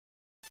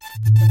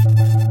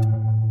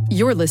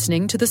You're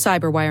listening to the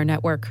Cyberwire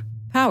Network,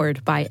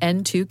 powered by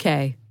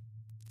N2K.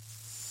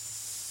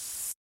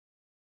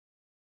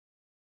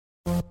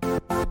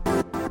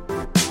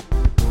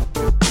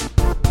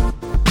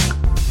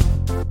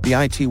 The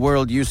IT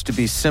world used to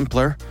be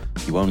simpler.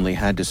 You only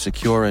had to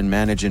secure and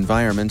manage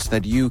environments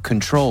that you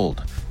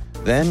controlled.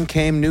 Then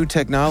came new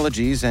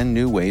technologies and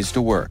new ways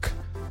to work.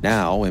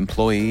 Now,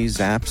 employees,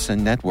 apps,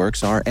 and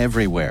networks are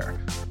everywhere.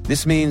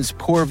 This means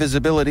poor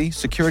visibility,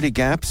 security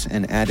gaps,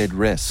 and added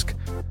risk.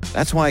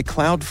 That's why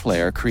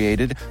Cloudflare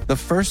created the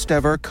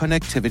first-ever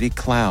connectivity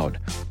cloud.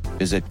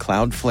 Visit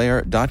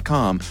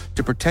cloudflare.com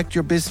to protect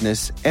your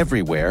business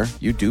everywhere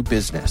you do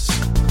business.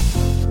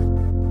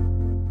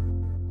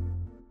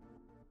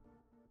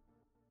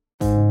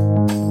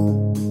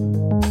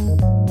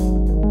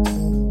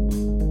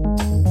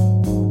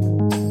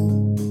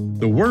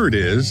 The word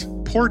is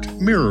port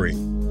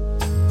mirroring.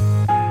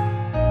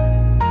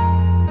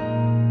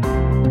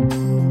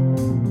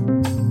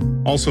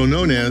 Also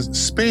known as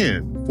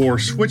SPAN for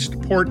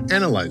Switched Port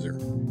Analyzer,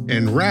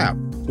 and RAP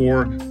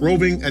for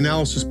Roving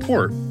Analysis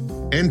Port,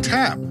 and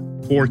TAP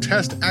for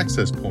Test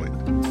Access Point.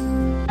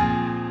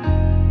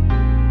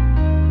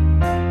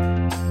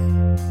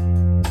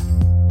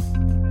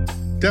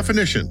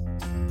 Definition: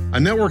 a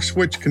network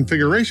switch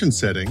configuration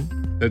setting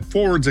that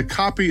forwards a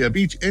copy of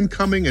each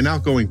incoming and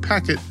outgoing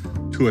packet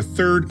to a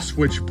third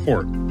switch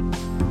port.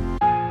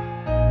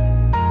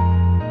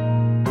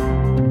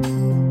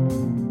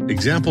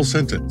 Example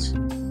sentence: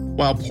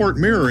 while port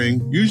mirroring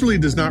usually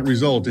does not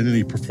result in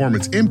any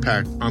performance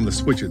impact on the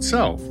switch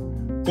itself,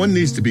 one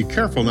needs to be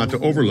careful not to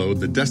overload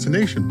the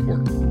destination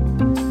port.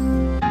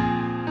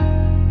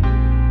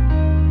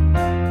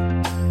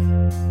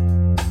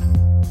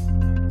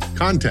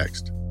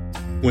 Context: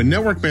 when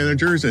network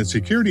managers and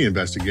security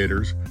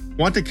investigators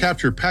want to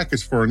capture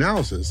packets for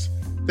analysis,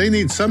 they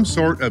need some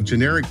sort of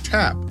generic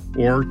TAP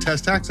or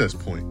test access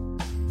point.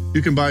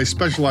 You can buy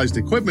specialized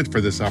equipment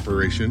for this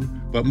operation,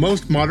 but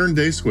most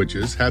modern-day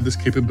switches have this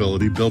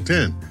capability built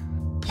in.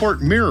 Port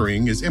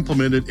mirroring is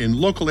implemented in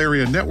local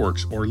area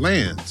networks, or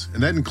LANs,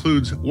 and that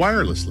includes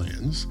wireless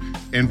LANs,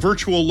 and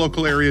virtual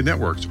local area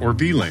networks, or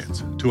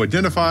VLANs, to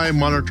identify,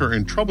 monitor,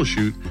 and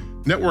troubleshoot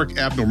network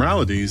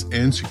abnormalities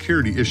and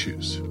security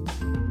issues.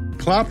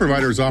 Cloud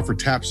providers offer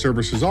TAP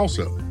services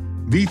also: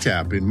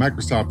 vTAP in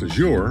Microsoft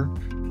Azure,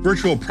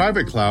 Virtual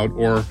Private Cloud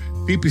or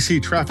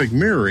VPC traffic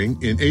mirroring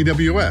in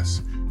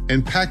AWS,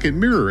 and packet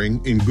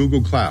mirroring in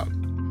Google Cloud.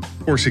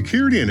 For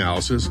security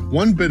analysis,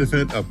 one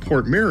benefit of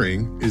port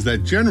mirroring is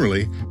that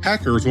generally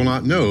hackers will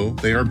not know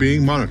they are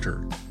being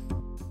monitored.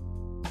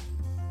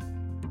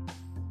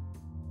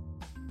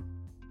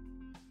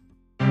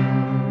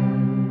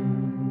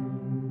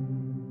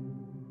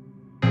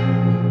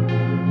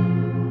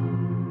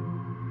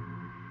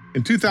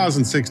 In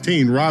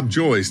 2016, Rob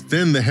Joyce,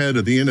 then the head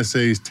of the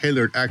NSA's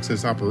Tailored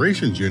Access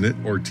Operations Unit,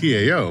 or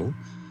TAO,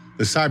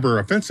 the cyber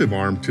offensive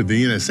arm to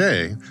the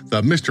NSA,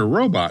 the Mr.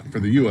 Robot for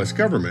the U.S.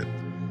 government,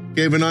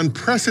 gave an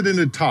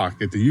unprecedented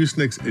talk at the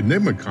Usenix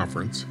Enigma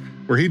conference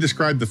where he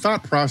described the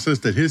thought process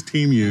that his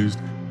team used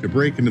to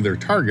break into their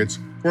targets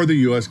for the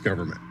U.S.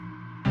 government.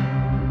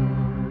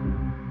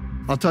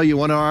 I'll tell you,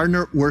 one of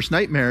our worst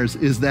nightmares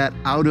is that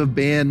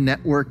out-of-band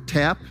network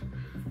tap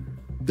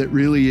that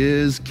really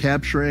is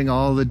capturing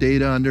all the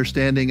data,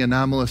 understanding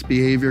anomalous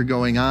behavior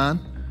going on,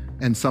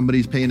 and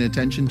somebody's paying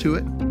attention to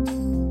it.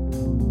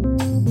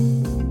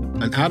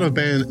 An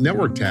out-of-band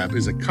network tap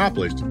is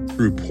accomplished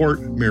through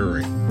port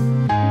mirroring.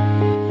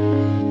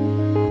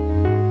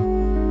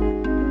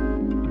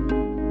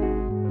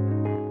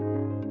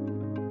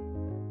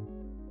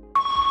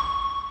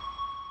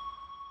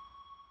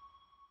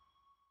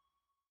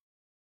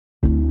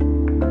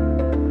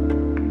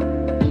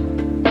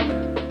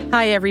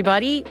 Hi,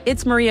 everybody.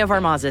 It's Maria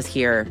Varmazes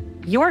here,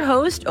 your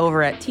host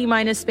over at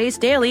T-Minus Space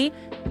Daily,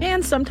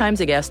 and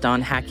sometimes a guest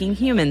on Hacking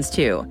Humans,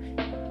 too.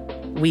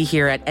 We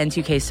here at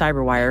N2K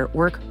Cyberwire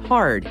work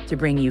hard to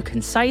bring you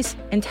concise,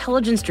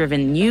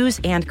 intelligence-driven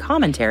news and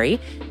commentary,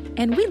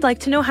 and we'd like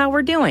to know how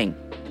we're doing.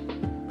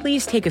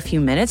 Please take a few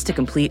minutes to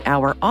complete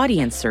our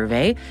audience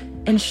survey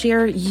and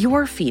share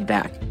your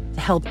feedback to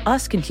help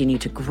us continue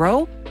to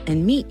grow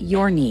and meet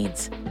your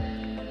needs.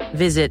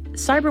 Visit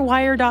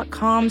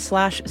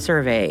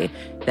cyberwire.com/survey.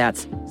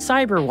 That's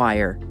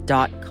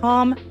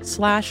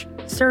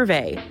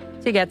cyberwire.com/survey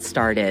to get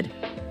started.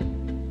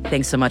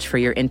 Thanks so much for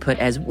your input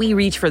as we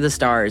reach for the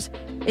stars.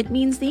 It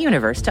means the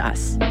universe to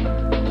us.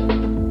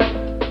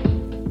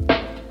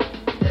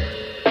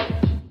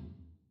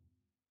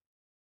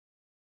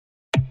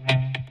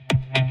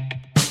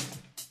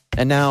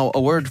 And now,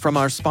 a word from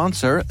our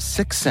sponsor,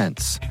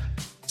 Syxsense.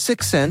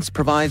 Syxsense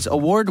provides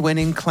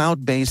award-winning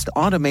cloud-based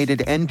automated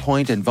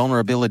endpoint and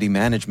vulnerability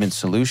management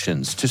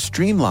solutions to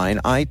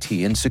streamline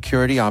IT and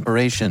security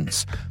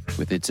operations.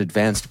 With its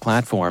advanced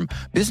platform,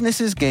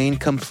 businesses gain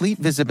complete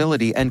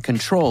visibility and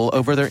control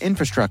over their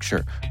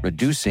infrastructure,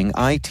 reducing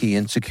IT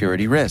and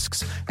security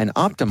risks and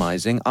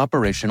optimizing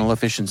operational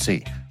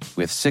efficiency.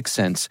 With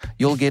Syxsense,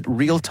 you'll get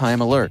real-time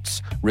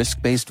alerts,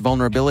 risk-based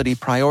vulnerability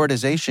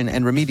prioritization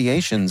and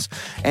remediations,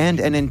 and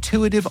an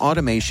intuitive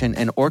automation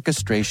and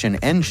orchestration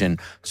engine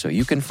so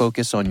you can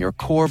focus on your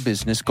core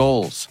business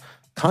goals.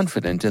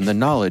 Confident in the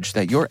knowledge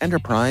that your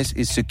enterprise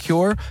is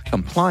secure,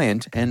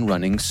 compliant, and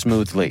running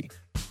smoothly.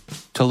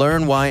 To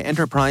learn why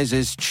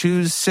enterprises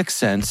choose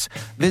Syxsense,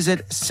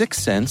 visit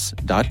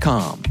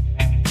syxsense.com.